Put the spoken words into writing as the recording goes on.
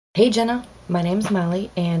Hey Jenna, my name's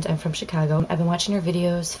Molly and I'm from Chicago. I've been watching your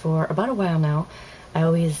videos for about a while now. I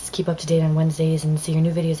always keep up to date on Wednesdays and see your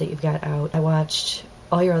new videos that you've got out. I watched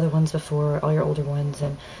all your other ones before, all your older ones,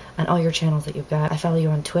 and on all your channels that you've got. I follow you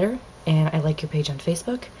on Twitter and I like your page on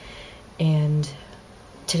Facebook. And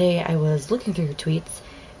today I was looking through your tweets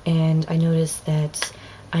and I noticed that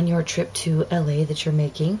on your trip to LA that you're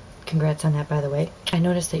making, congrats on that by the way, I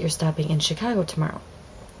noticed that you're stopping in Chicago tomorrow.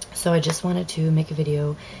 So I just wanted to make a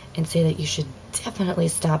video and say that you should definitely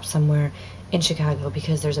stop somewhere in Chicago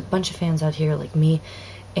because there's a bunch of fans out here like me,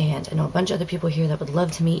 and I know a bunch of other people here that would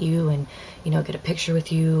love to meet you and, you know, get a picture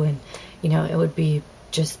with you, and, you know, it would be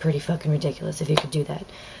just pretty fucking ridiculous if you could do that.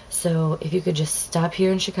 So if you could just stop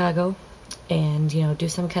here in Chicago and, you know, do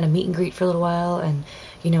some kind of meet and greet for a little while and,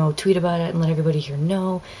 you know, tweet about it and let everybody here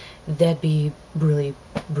know, that'd be really,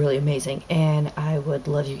 really amazing. And I would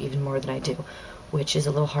love you even more than I do, which is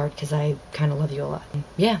a little hard because I kind of love you a lot.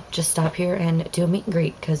 Yeah, just stop here and do a meet and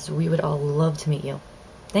greet because we would all love to meet you.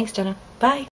 Thanks, Jenna. Bye.